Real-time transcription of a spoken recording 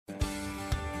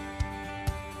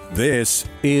This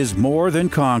is More Than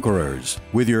Conquerors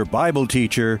with your Bible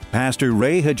teacher, Pastor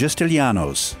Ray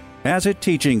Hagistilianos. As a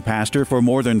teaching pastor for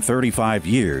more than 35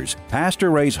 years,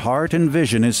 Pastor Ray's heart and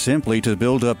vision is simply to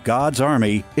build up God's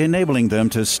army, enabling them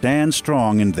to stand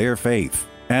strong in their faith.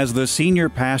 As the senior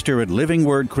pastor at Living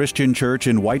Word Christian Church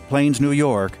in White Plains, New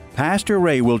York, Pastor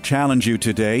Ray will challenge you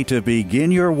today to begin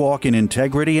your walk in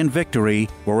integrity and victory,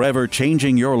 forever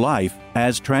changing your life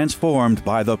as transformed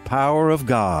by the power of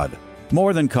God.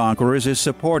 More Than Conquerors is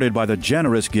supported by the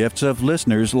generous gifts of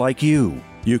listeners like you.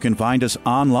 You can find us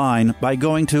online by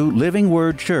going to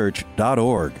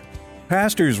livingwordchurch.org.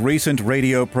 Pastor's recent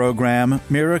radio program,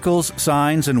 Miracles,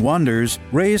 Signs, and Wonders,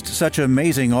 raised such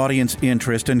amazing audience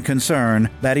interest and concern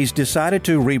that he's decided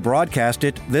to rebroadcast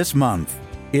it this month.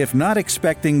 If not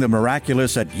expecting the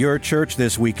miraculous at your church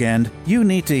this weekend, you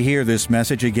need to hear this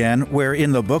message again, where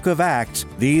in the book of Acts,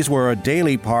 these were a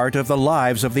daily part of the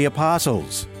lives of the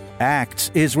apostles. Acts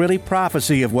is really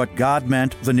prophecy of what God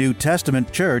meant the New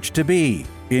Testament church to be,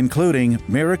 including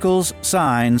miracles,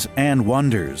 signs, and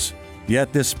wonders.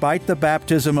 Yet despite the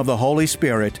baptism of the Holy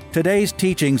Spirit, today's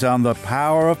teachings on the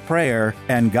power of prayer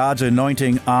and God's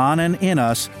anointing on and in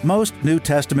us, most New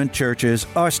Testament churches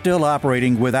are still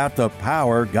operating without the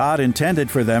power God intended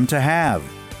for them to have.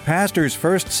 Pastor's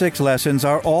first 6 lessons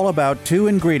are all about 2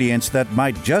 ingredients that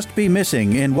might just be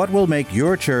missing in what will make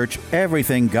your church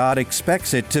everything God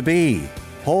expects it to be: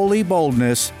 holy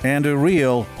boldness and a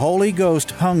real Holy Ghost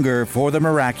hunger for the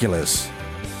miraculous.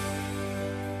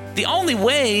 The only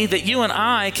way that you and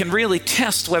I can really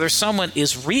test whether someone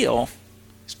is real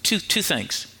is two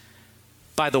things: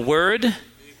 by the word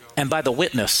and by the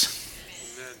witness.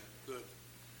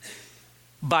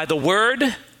 By the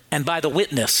word and by the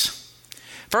witness.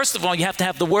 First of all, you have to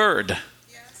have the word.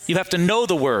 You have to know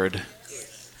the word.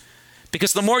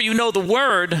 Because the more you know the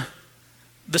word,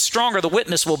 the stronger the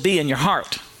witness will be in your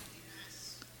heart.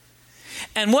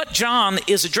 And what John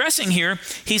is addressing here,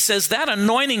 he says that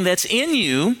anointing that's in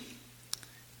you,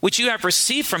 which you have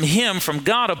received from him, from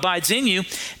God, abides in you,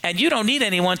 and you don't need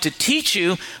anyone to teach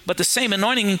you, but the same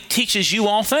anointing teaches you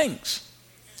all things.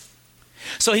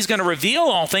 So he's going to reveal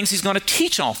all things. He's going to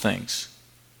teach all things.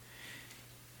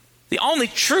 The only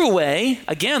true way,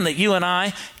 again, that you and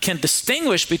I can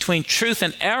distinguish between truth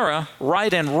and error,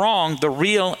 right and wrong, the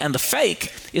real and the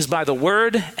fake, is by the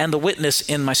word and the witness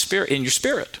in my spirit, in your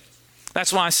spirit.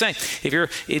 That's why I say,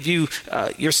 if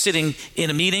you're sitting in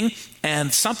a meeting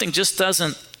and something just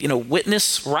doesn't,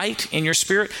 witness right in your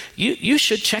spirit, you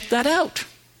should check that out.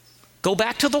 Go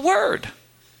back to the word.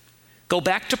 Go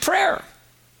back to prayer.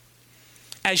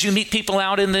 As you meet people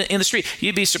out in the street,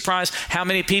 you'd be surprised how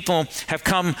many people have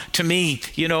come to me,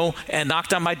 and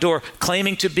knocked on my door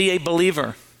claiming to be a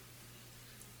believer.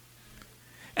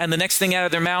 And the next thing out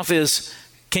of their mouth is,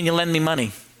 "Can you lend me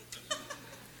money?"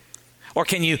 Or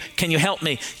can you help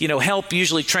me? Help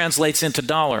usually translates into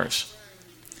dollars.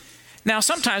 Now,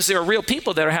 sometimes there are real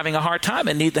people that are having a hard time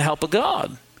and need the help of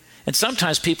God. And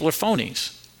sometimes people are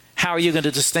phonies. How are you going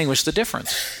to distinguish the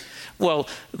difference? Well,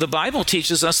 the Bible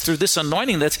teaches us through this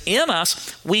anointing that's in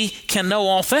us, we can know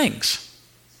all things.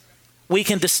 We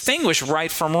can distinguish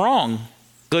right from wrong,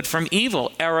 good from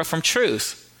evil, error from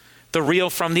truth, the real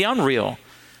from the unreal,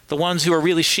 the ones who are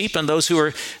really sheep and those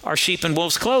who are sheep in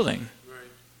wolf's clothing.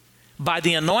 By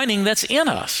the anointing that's in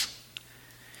us.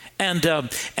 And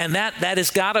that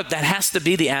has to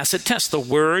be the acid test, the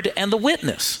word and the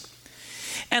witness.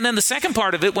 And then the second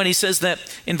part of it, when he says that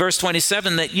in verse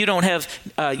 27, that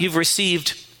you've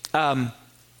received, the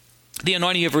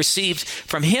anointing you've received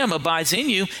from him abides in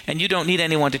you, and you don't need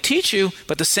anyone to teach you,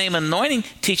 but the same anointing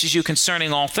teaches you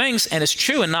concerning all things, and is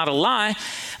true and not a lie.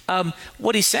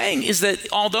 What he's saying is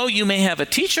that although you may have a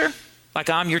teacher, like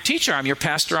I'm your teacher, I'm your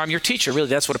pastor, I'm your teacher. Really,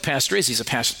 that's what a pastor is. He's a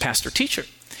pastor-teacher.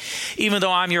 Even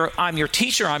though I'm your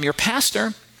teacher, I'm your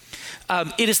pastor,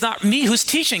 it is not me who's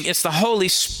teaching. It's the Holy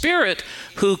Spirit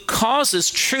who causes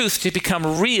truth to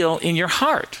become real in your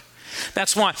heart.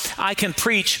 That's why I can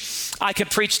preach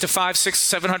to 500, 600,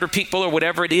 700 people or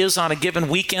whatever it is on a given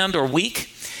weekend or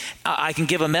week. I can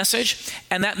give a message,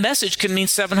 and that message can mean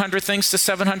 700 things to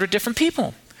 700 different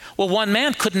people. Well, one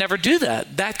man could never do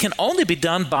that. That can only be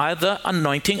done by the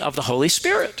anointing of the Holy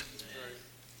Spirit.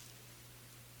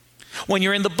 When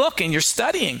you're in the book and you're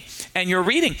studying and you're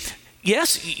reading,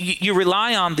 yes, you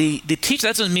rely on the teacher.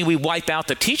 That doesn't mean we wipe out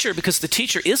the teacher, because the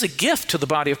teacher is a gift to the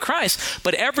body of Christ.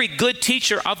 But every good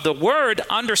teacher of the word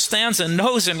understands and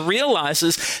knows and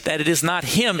realizes that it is not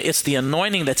him, it's the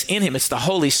anointing that's in him. It's the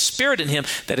Holy Spirit in him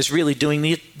that is really doing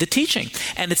the teaching.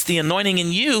 And it's the anointing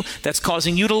in you that's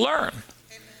causing you to learn.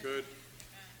 Good.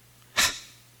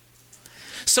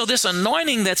 So this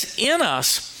anointing that's in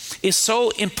us is so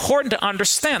important to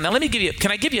understand. Now,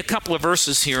 can I give you a couple of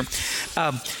verses here?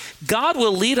 God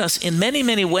will lead us in many,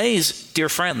 many ways, dear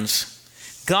friends.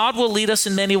 God will lead us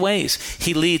in many ways.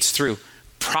 He leads through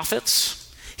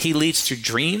prophets. He leads through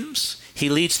dreams. He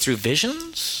leads through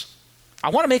visions. I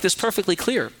want to make this perfectly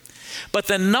clear. But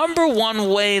the number one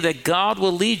way that God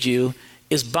will lead you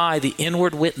is by the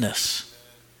inward witness.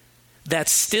 That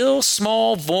still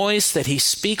small voice that he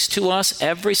speaks to us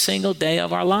every single day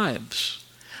of our lives.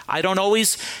 I don't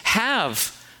always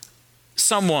have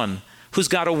someone who's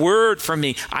got a word for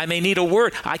me. I may need a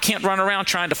word. I can't run around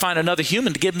trying to find another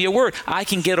human to give me a word. I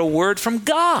can get a word from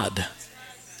God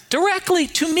directly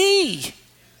to me.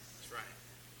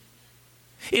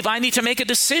 If I need to make a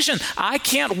decision, I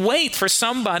can't wait for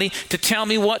somebody to tell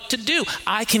me what to do.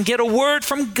 I can get a word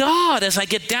from God as I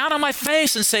get down on my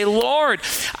face and say, Lord,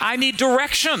 I need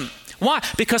direction. Why?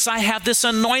 Because I have this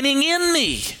anointing in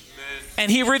me. And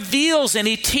he reveals and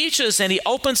he teaches and he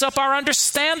opens up our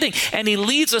understanding and he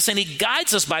leads us and he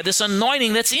guides us by this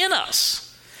anointing that's in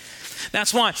us.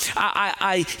 That's why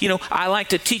I like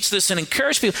to teach this and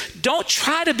encourage people. Don't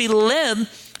try to be led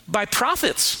by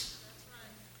prophets.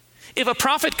 If a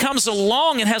prophet comes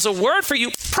along and has a word for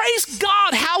you, praise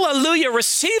God, hallelujah,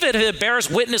 receive it if it bears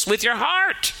witness with your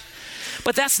heart.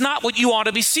 But that's not what you ought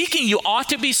to be seeking. You ought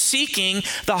to be seeking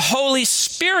the Holy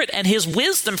Spirit and his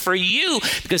wisdom for you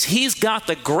because he's got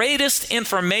the greatest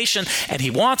information and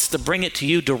he wants to bring it to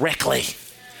you directly.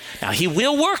 Now, he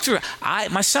will work through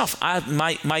it.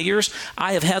 My years,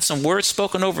 I have had some words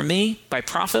spoken over me by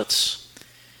prophets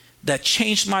that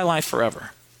changed my life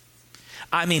forever.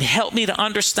 I mean, help me to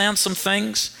understand some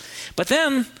things. But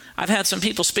then I've had some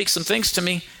people speak some things to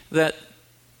me that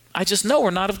I just know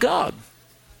are not of God.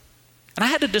 And I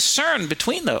had to discern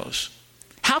between those.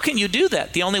 How can you do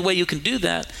that? The only way you can do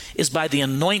that is by the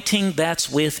anointing that's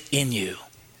within you.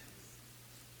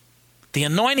 The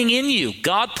anointing in you.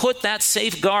 God put that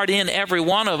safeguard in every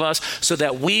one of us so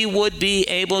that we would be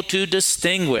able to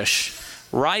distinguish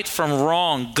right from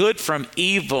wrong, good from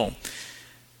evil,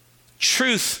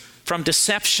 truth from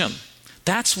deception.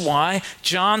 That's why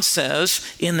John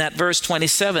says in that verse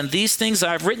 27, these things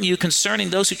I've written you concerning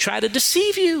those who try to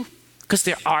deceive you, because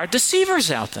there are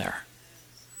deceivers out there.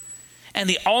 And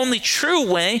the only true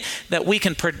way that we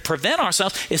can prevent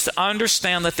ourselves is to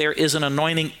understand that there is an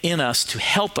anointing in us to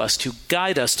help us, to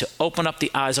guide us, to open up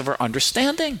the eyes of our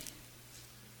understanding.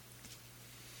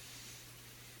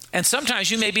 And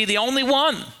sometimes you may be the only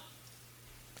one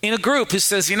in a group who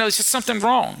says, there's just something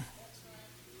wrong.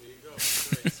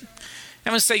 I'm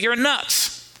going to say, you're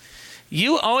nuts.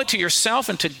 You owe it to yourself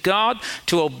and to God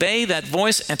to obey that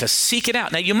voice and to seek it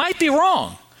out. Now, you might be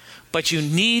wrong, but you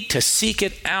need to seek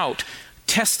it out.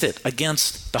 Test it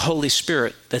against the Holy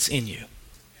Spirit that's in you.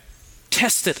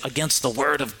 Test it against the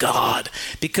Word of God.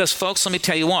 Because, folks, let me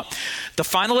tell you what. The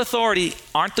final authority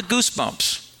aren't the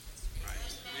goosebumps.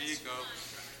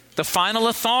 The final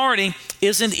authority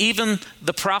isn't even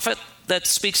the prophet that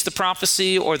speaks the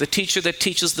prophecy or the teacher that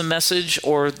teaches the message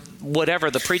or whatever,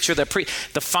 the preacher that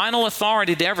the final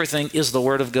authority to everything is the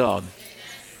Word of God.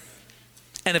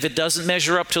 And if it doesn't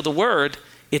measure up to the Word,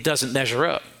 it doesn't measure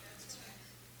up.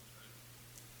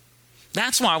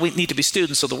 That's why we need to be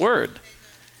students of the Word.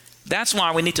 That's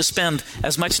why we need to spend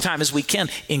as much time as we can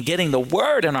in getting the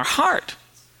Word in our heart.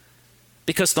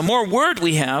 Because the more Word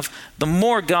we have, the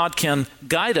more God can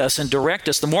guide us and direct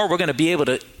us, the more we're going to be able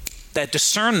to, that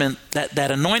discernment,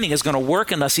 that anointing is going to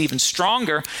work in us even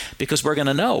stronger because we're going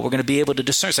to know. We're going to be able to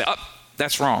discern, say,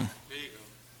 that's wrong.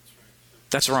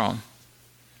 That's wrong.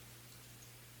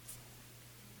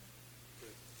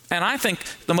 And I think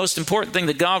the most important thing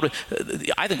that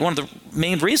I think one of the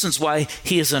main reasons why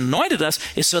he has anointed us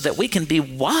is so that we can be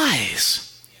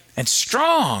wise and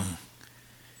strong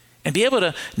and be able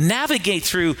to navigate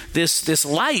through this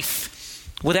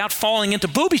life without falling into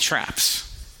booby traps.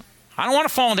 I don't want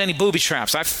to fall into any booby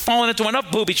traps. I've fallen into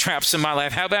enough booby traps in my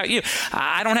life. How about you?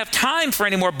 I don't have time for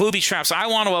any more booby traps. I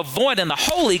want to avoid, and the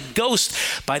Holy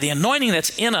Ghost, by the anointing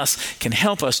that's in us, can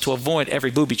help us to avoid every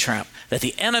booby trap that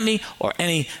the enemy or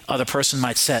any other person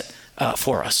might set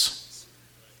for us.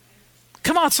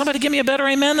 Come on, somebody give me a better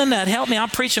amen than that. Help me. I'm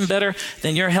preaching better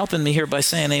than you're helping me here by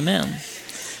saying amen.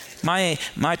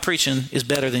 My preaching is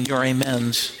better than your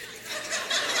amens.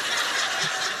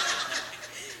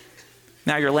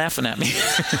 Now you're laughing at me.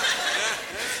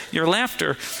 Your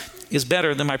laughter is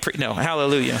better than my no,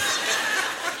 hallelujah.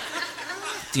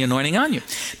 The anointing on you.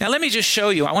 Now let me just show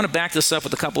you. I want to back this up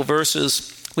with a couple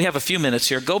verses. We have a few minutes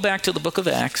here. Go back to the book of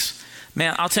Acts.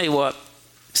 Man, I'll tell you what.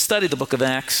 Study the book of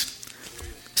Acts.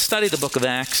 Study the book of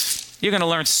Acts. You're going to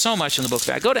learn so much in the book of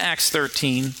Acts. Go to Acts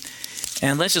 13.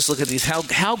 And let's just look at these,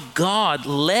 how God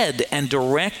led and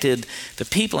directed the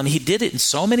people. And he did it in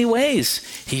so many ways.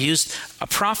 He used a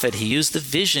prophet. He used the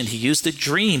vision. He used the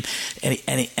dream.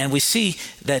 And we see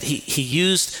that he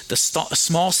used the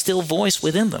small, still voice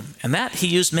within them. And that he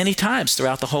used many times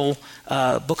throughout the whole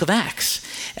book of Acts.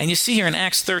 And you see here in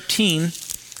Acts 13,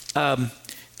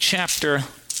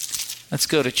 let's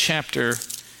go to chapter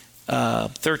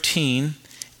 13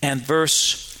 and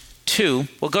verse 2,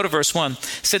 we'll go to verse 1. It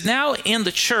said, now in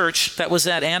the church that was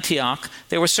at Antioch,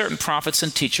 there were certain prophets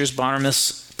and teachers,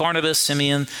 Barnabas,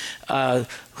 Simeon,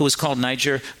 who was called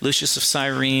Niger, Lucius of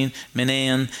Cyrene,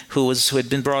 Manaen, who had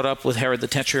been brought up with Herod the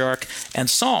Tetrarch, and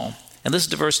Saul. And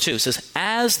listen to verse 2. It says,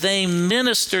 as they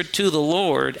ministered to the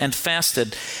Lord and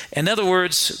fasted. In other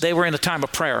words, they were in a time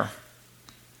of prayer.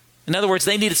 In other words,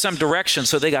 they needed some direction,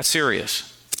 so they got serious.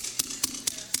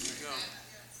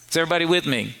 Is everybody with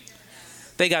me?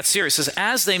 They got serious. It says,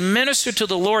 as they ministered to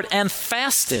the Lord and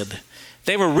fasted.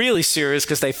 They were really serious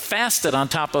because they fasted on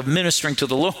top of ministering to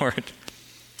the Lord. It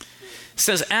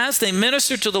says, as they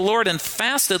ministered to the Lord and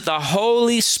fasted, the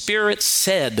Holy Spirit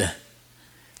said,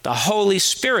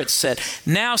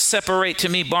 now separate to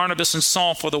me Barnabas and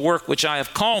Saul for the work which I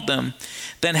have called them.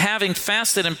 Then having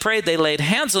fasted and prayed, they laid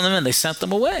hands on them and they sent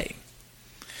them away.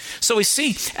 So we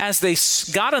see as they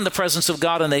got in the presence of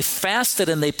God and they fasted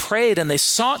and they prayed and they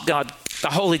sought God, the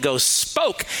Holy Ghost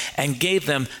spoke and gave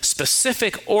them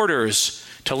specific orders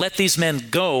to let these men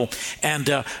go and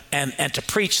to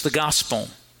preach the gospel.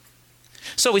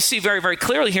 So we see very, very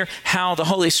clearly here how the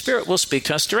Holy Spirit will speak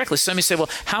to us directly. Some of you say, well,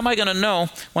 how am I going to know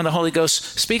when the Holy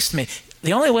Ghost speaks to me?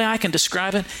 The only way I can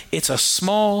describe it, it's a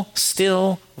small,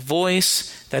 still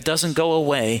voice that doesn't go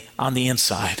away on the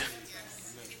inside.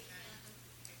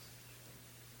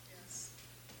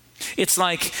 It's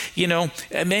like,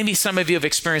 maybe some of you have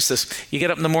experienced this. You get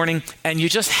up in the morning and you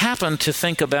just happen to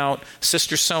think about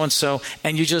Sister so-and-so,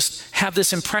 and you just have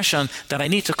this impression that I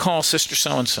need to call Sister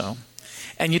so-and-so.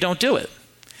 And you don't do it.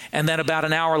 And then about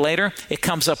an hour later, it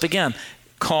comes up again.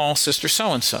 Call Sister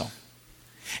so-and-so.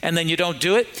 And then you don't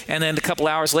do it, and then a couple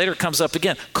hours later it comes up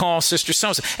again. Call Sister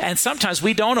so-and-so. And sometimes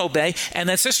we don't obey, and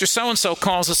then Sister so-and-so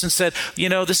calls us and said,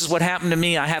 this is what happened to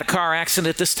me. I had a car accident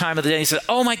at this time of the day. He said,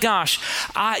 oh my gosh,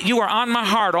 you were on my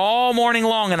heart all morning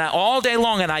long and all day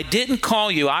long, and I didn't call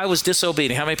you. I was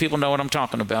disobedient. How many people know what I'm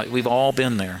talking about? We've all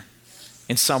been there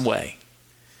in some way.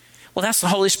 Well, that's the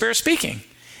Holy Spirit speaking.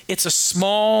 It's a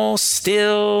small,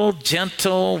 still,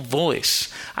 gentle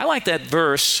voice. I like that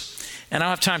verse. And I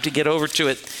don't have time to get over to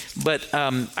it, but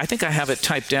I think I have it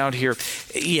typed out here.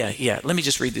 Yeah. Let me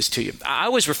just read this to you. I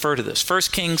always refer to this. 1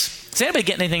 Kings. Does anybody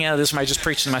get anything out of this? Or am I just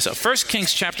preaching to myself? 1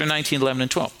 Kings chapter 19, 11,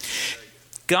 and 12.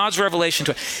 God's revelation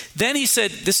to it. Then he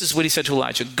said, this is what he said to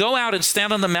Elijah. Go out and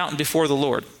stand on the mountain before the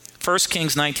Lord. 1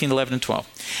 Kings 19, 11, and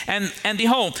 12. And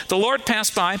behold, the Lord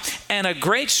passed by, and a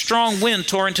great strong wind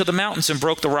tore into the mountains and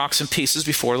broke the rocks in pieces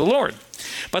before the Lord.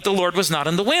 But the Lord was not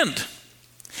in the wind.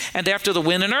 And after the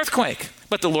wind, an earthquake.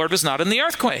 But the Lord was not in the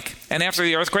earthquake. And after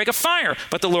the earthquake, a fire.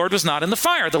 But the Lord was not in the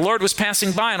fire. The Lord was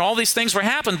passing by, and all these things were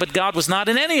happening, but God was not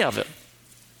in any of it.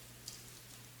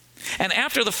 And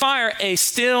after the fire, a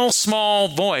still small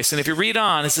voice. And if you read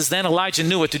on, it says, then Elijah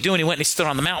knew what to do, and he went and he stood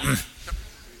on the mountain.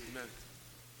 Amen.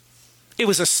 It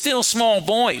was a still small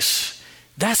voice.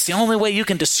 That's the only way you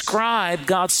can describe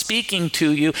God speaking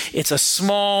to you. It's a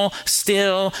small,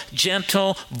 still,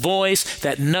 gentle voice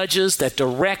that nudges, that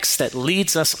directs, that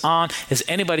leads us on. Does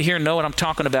anybody here know what I'm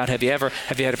talking about? Have you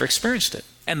ever experienced it?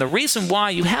 And the reason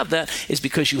why you have that is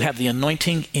because you have the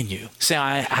anointing in you. Say,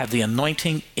 I have the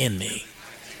anointing in me.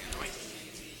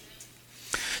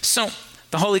 So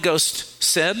the Holy Ghost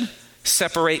said,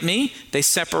 separate me. They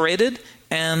separated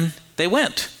and they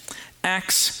went.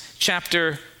 Acts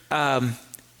chapter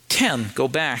 10, go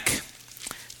back.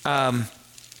 And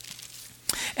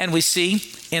we see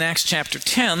in Acts chapter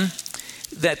 10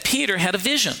 that Peter had a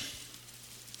vision.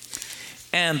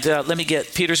 And let me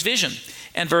get Peter's vision.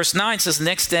 And verse 9 says,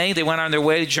 next day they went on their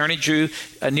way, journey drew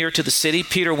near to the city.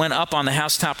 Peter went up on the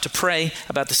housetop to pray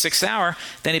about the 6th hour.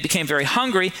 Then he became very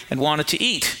hungry and wanted to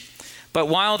eat. But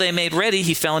while they made ready,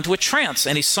 he fell into a trance,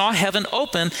 and he saw heaven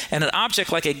open, and an object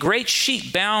like a great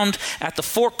sheet bound at the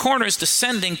 4 corners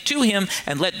descending to him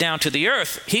and let down to the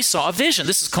earth. He saw a vision.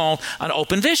 This is called an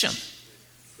open vision.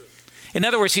 In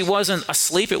other words, he wasn't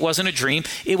asleep. It wasn't a dream.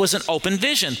 It was an open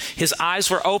vision. His eyes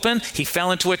were open. He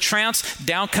fell into a trance.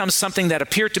 Down comes something that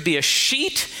appeared to be a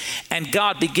sheet, and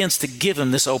God begins to give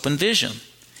him this open vision.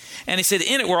 And he said,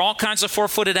 in it were all kinds of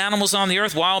 4-footed animals on the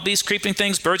earth, wild beasts, creeping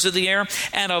things, birds of the air.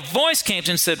 And a voice came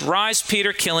to him and said, rise,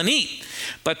 Peter, kill and eat.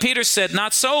 But Peter said,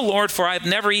 not so, Lord, for I have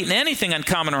never eaten anything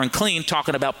uncommon or unclean,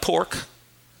 talking about pork.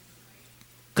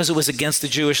 because it was against the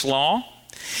Jewish law.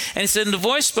 And he said, and the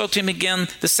voice spoke to him again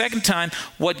the second time,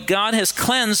 what God has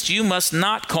cleansed you must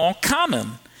not call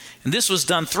common. And this was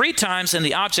done 3 times, and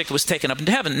the object was taken up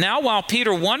into heaven. Now while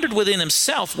Peter wondered within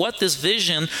himself what this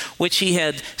vision which he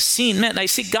had seen meant. Now you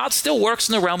see, God still works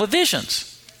in the realm of visions.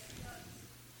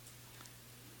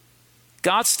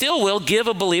 God still will give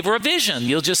a believer a vision.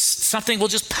 Something will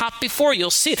just pop before you. You'll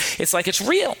see it. It's like it's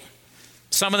real.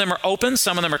 Some of them are open,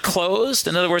 some of them are closed.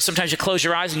 In other words, sometimes you close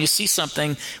your eyes and you see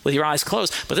something with your eyes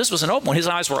closed. But this was an open one. His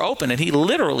eyes were open, and he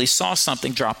literally saw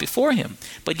something drop before him.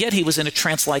 But yet he was in a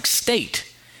trance-like state.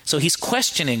 So he's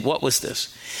questioning, what was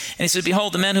this? And he said,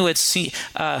 behold, the men who had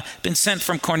been sent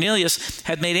from Cornelius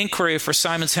had made inquiry for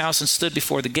Simon's house and stood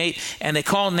before the gate. And they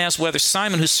called and asked whether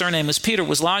Simon, whose surname was Peter,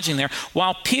 was lodging there.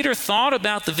 While Peter thought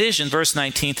about the vision, verse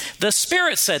 19, the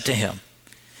Spirit said to him,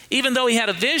 even though he had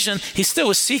a vision, he still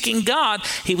was seeking God.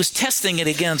 He was testing it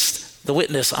against the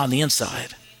witness on the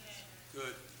inside.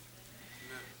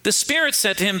 The Spirit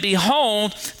said to him,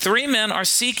 behold, 3 men are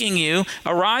seeking you.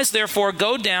 Arise, therefore,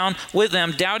 go down with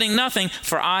them, doubting nothing,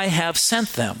 for I have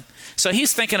sent them. So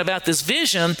he's thinking about this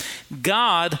vision.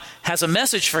 God has a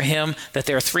message for him that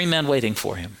there are 3 men waiting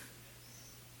for him.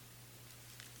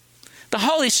 The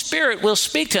Holy Spirit will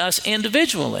speak to us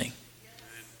individually.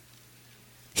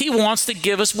 He wants to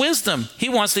give us wisdom. He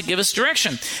wants to give us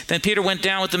direction. Then Peter went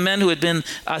down with the men who had been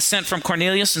sent from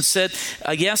Cornelius and said,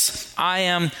 yes, I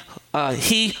am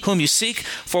he whom you seek.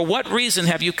 For what reason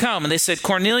have you come? And they said,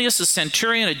 Cornelius, a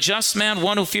centurion, a just man,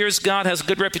 one who fears God, has a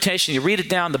good reputation. You read it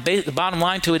down. The bottom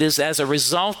line to it is, as a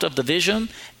result of the vision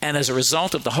and as a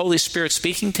result of the Holy Spirit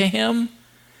speaking to him,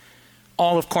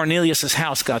 all of Cornelius'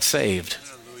 house got saved.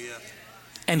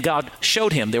 And God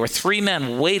showed him there were 3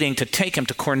 men waiting to take him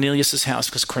to Cornelius' house,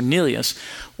 because Cornelius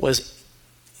was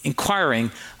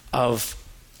inquiring of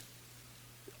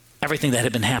everything that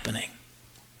had been happening.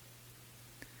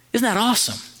 Isn't that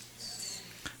awesome?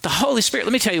 The Holy Spirit,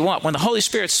 let me tell you what, when the Holy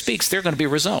Spirit speaks, there are going to be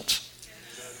results.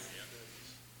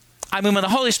 I mean, when the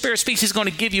Holy Spirit speaks, he's going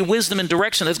to give you wisdom and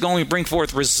direction that's going to bring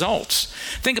forth results.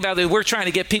 Think about it. We're trying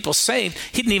to get people saved.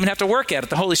 He didn't even have to work at it.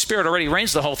 The Holy Spirit already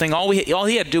arranged the whole thing. All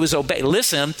he had to do was obey.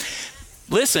 Listen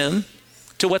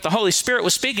to what the Holy Spirit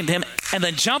was speaking to him, and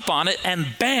then jump on it,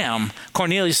 and bam,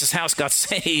 Cornelius' house got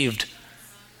saved.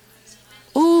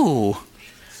 Ooh,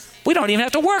 we don't even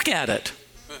have to work at it.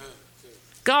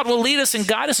 God will lead us and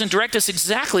guide us and direct us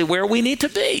exactly where we need to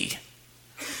be.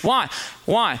 Why?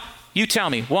 You tell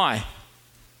me, why?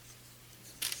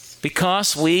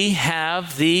 Because we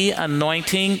have the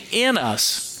anointing in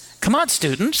us. Come on,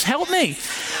 students, help me.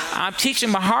 I'm teaching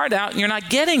my heart out and you're not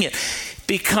getting it.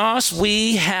 Because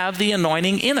we have the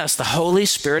anointing in us. The Holy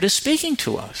Spirit is speaking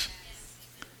to us.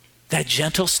 That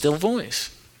gentle, still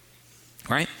voice.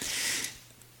 Right?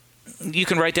 You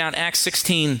can write down Acts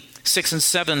 16, 6 and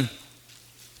 7.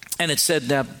 And it said,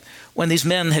 when these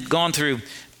men had gone through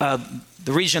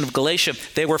the region of Galatia,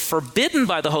 they were forbidden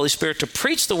by the Holy Spirit to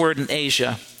preach the word in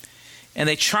Asia. And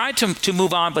they tried to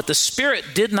move on, but the Spirit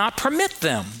did not permit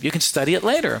them. You can study it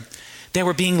later. They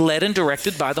were being led and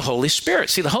directed by the Holy Spirit.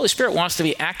 See, the Holy Spirit wants to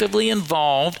be actively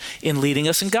involved in leading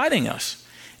us and guiding us.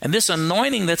 And this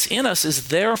anointing that's in us is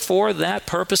there for that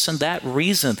purpose and that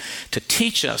reason, to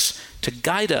teach us, to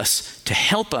guide us, to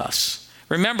help us.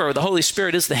 Remember, the Holy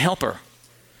Spirit is the helper.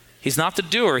 He's not the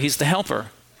doer, he's the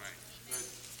helper.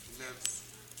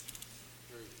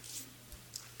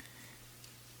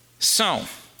 So,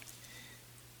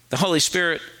 the Holy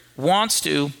Spirit wants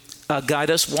to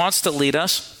guide us, wants to lead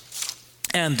us.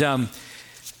 And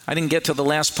I didn't get to the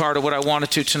last part of what I wanted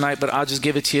to tonight, but I'll just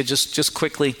give it to you just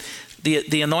quickly.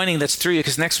 The anointing that's through you,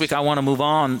 because next week I want to move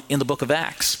on in the book of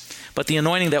Acts. But the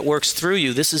anointing that works through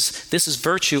you, this is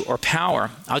virtue or power.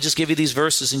 I'll just give you these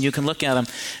verses and you can look at them.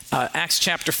 Acts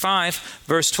chapter 5,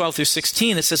 verse 12 through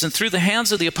 16, it says, and through the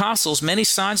hands of the apostles, many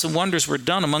signs and wonders were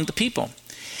done among the people.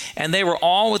 And they were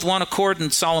all with one accord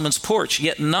in Solomon's porch.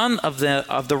 Yet none of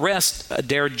the rest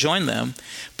dared join them.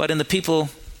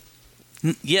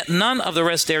 Yet none of the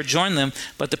rest dared join them,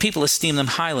 but the people esteemed them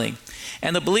highly.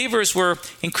 And the believers were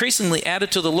increasingly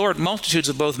added to the Lord, multitudes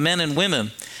of both men and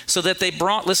women, so that they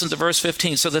brought, listen to verse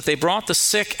 15, so that they brought the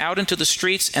sick out into the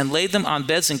streets and laid them on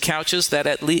beds and couches, that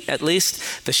at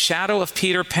least the shadow of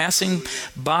Peter passing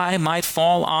by might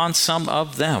fall on some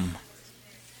of them.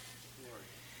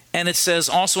 And it says,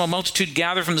 also a multitude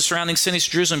gathered from the surrounding cities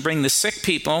of Jerusalem, bringing the sick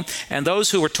people and those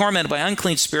who were tormented by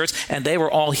unclean spirits, and they were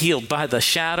all healed by the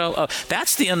shadow of...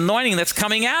 That's the anointing that's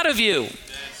coming out of you.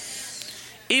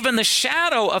 Even the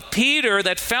shadow of Peter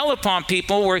that fell upon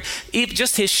people, were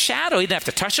just his shadow. He didn't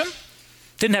have to touch them,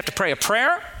 didn't have to pray a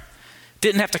prayer,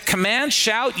 Didn't have to command,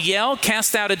 shout, yell,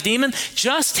 cast out a demon.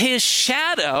 Just his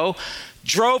shadow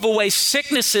drove away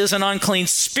sicknesses and unclean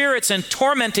spirits and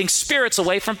tormenting spirits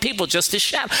away from people. Just his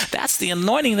shadow. That's the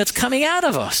anointing that's coming out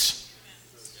of us.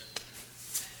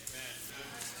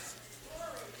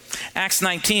 Acts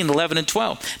 19, 11 and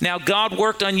 12. Now God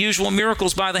worked unusual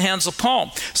miracles by the hands of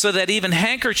Paul, so that even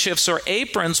handkerchiefs or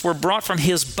aprons were brought from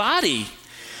his body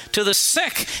to the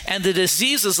sick, and the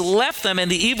diseases left them, and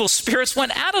the evil spirits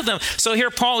went out of them. So here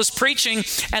Paul is preaching,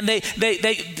 and they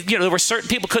there were certain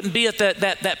people couldn't be at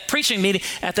that preaching meeting,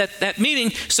 at that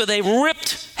meeting, so they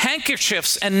ripped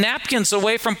handkerchiefs and napkins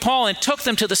away from Paul and took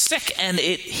them to the sick, and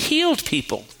it healed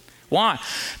people. Why?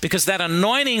 Because that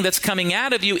anointing that's coming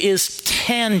out of you is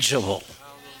tangible.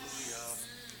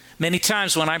 Many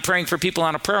times when I'm praying for people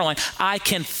on a prayer line, I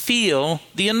can feel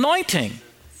the anointing.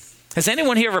 Has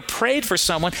anyone here ever prayed for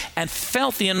someone and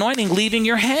felt the anointing leaving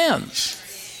your hands?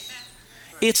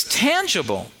 It's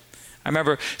tangible. I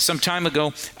remember some time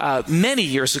ago, many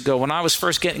years ago, when I was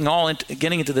first getting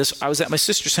into this, I was at my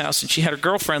sister's house, and she had her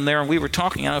girlfriend there, and we were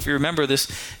talking. I don't know if you remember this,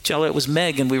 Jella, it was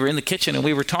Meg, and we were in the kitchen, and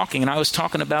we were talking, and I was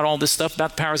talking about all this stuff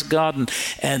about the powers of God, and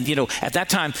at that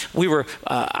time, we were,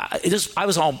 this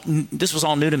was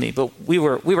all new to me, but we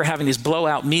were having these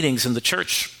blowout meetings in the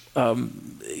church,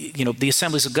 the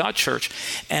Assemblies of God church,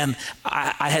 and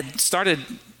I had started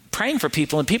praying for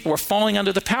people, and people were falling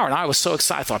under the power, and I was so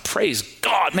excited. I thought, praise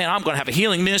God, man, I'm going to have a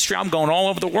healing ministry. I'm going all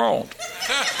over the world.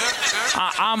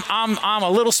 I'm a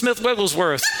little Smith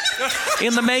Wigglesworth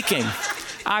in the making.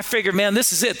 I figured, man,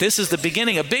 this is it. This is the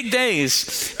beginning of big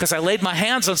days, because I laid my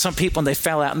hands on some people and they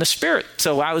fell out in the spirit.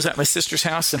 So I was at my sister's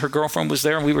house, and her girlfriend was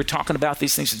there, and we were talking about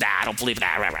these things. She said, I don't believe it.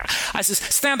 I said,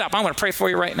 stand up. I'm going to pray for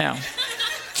you right now.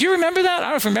 Do you remember that? I don't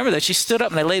know if you remember that. She stood up,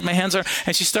 and I laid my hands on her,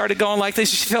 and she started going like this.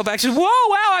 She fell back. She said, whoa,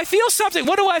 wow, I feel something.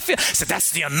 What do I feel? I said,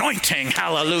 that's the anointing.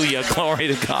 Hallelujah.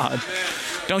 Glory to God.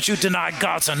 Don't you deny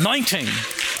God's anointing.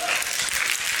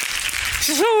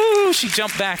 She says, ooh, she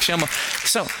jumped back. So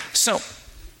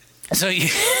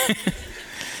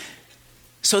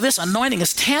this anointing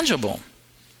is tangible.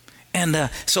 And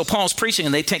so Paul's preaching,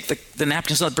 and they take the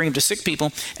napkins and bring them to sick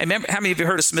people. And remember, how many of you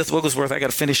heard of Smith Wigglesworth? I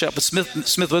got to finish up. But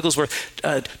Smith Wigglesworth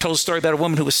told a story about a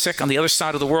woman who was sick on the other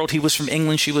side of the world. He was from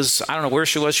England. She was, I don't know where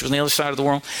she was. She was on the other side of the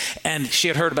world. And she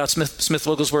had heard about Smith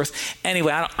Wigglesworth.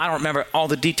 Anyway, I don't remember all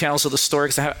the details of the story,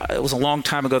 because it was a long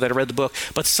time ago that I read the book.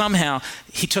 But somehow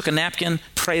he took a napkin,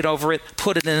 prayed over it,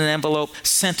 put it in an envelope,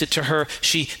 sent it to her.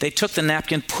 They took the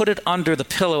napkin, put it under the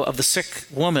pillow of the sick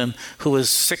woman who was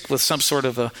sick with some sort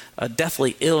of a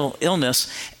deathly illness,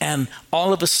 and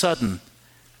all of a sudden,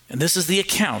 and this is the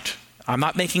account, I'm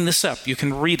not making this up, you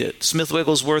can read it. Smith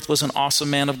Wigglesworth was an awesome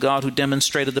man of God who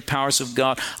demonstrated the powers of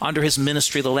God under his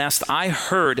ministry. The last I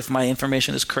heard, if my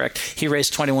information is correct, he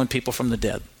raised 21 people from the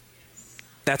dead.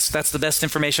 That's the best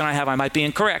information I have. I might be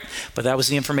incorrect, but that was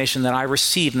the information that I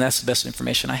received, and that's the best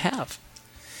information I have.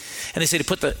 And they say to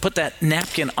put that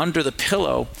napkin under the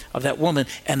pillow of that woman,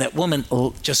 and that woman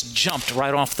just jumped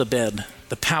right off the bed.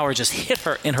 The power just hit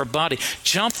her in her body,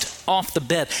 jumped off the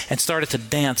bed, and started to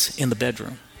dance in the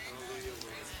bedroom.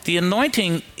 The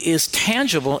anointing is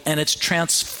tangible, and it's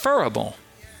transferable.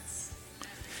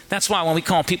 That's why when we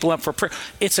call people up for prayer,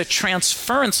 it's a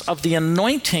transference of the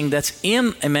anointing that's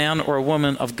in a man or a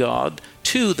woman of God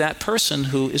to that person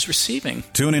who is receiving.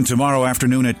 Tune in tomorrow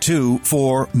afternoon at 2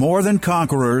 for More Than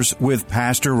Conquerors with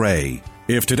Pastor Ray.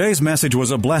 If today's message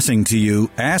was a blessing to you,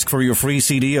 ask for your free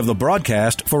CD of the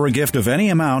broadcast for a gift of any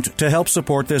amount to help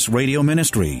support this radio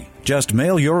ministry. Just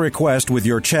mail your request with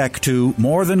your check to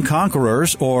More Than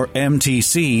Conquerors, or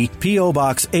MTC, P.O.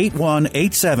 Box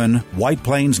 8187, White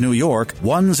Plains, New York,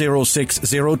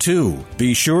 10602.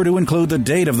 Be sure to include the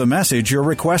date of the message you're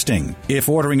requesting. If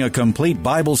ordering a complete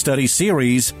Bible study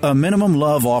series, a minimum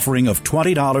love offering of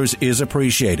 $20 is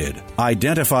appreciated.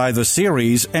 Identify the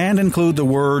series and include the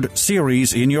word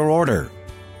series in your order.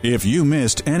 If you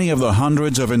missed any of the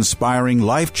hundreds of inspiring,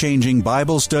 life-changing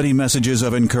Bible study messages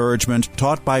of encouragement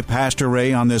taught by Pastor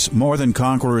Ray on this More Than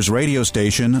Conquerors radio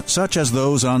station, such as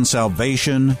those on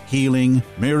salvation, healing,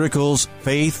 miracles,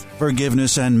 faith,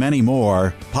 forgiveness, and many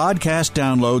more, podcast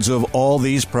downloads of all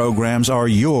these programs are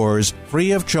yours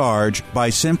free of charge by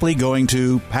simply going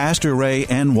to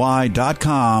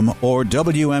PastorRayNY.com or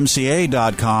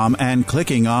WMCA.com and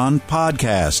clicking on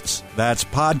Podcasts. That's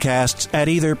podcasts at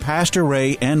either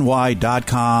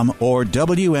PastorRayNY.com or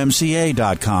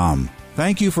WMCA.com.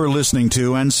 Thank you for listening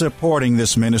to and supporting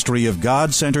this ministry of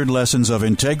God-centered lessons of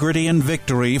integrity and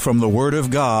victory from the Word of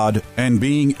God, and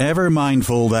being ever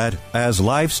mindful that, as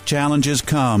life's challenges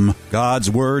come,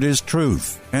 God's Word is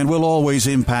truth and will always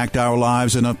impact our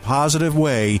lives in a positive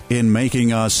way in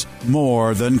making us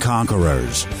more than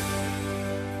conquerors.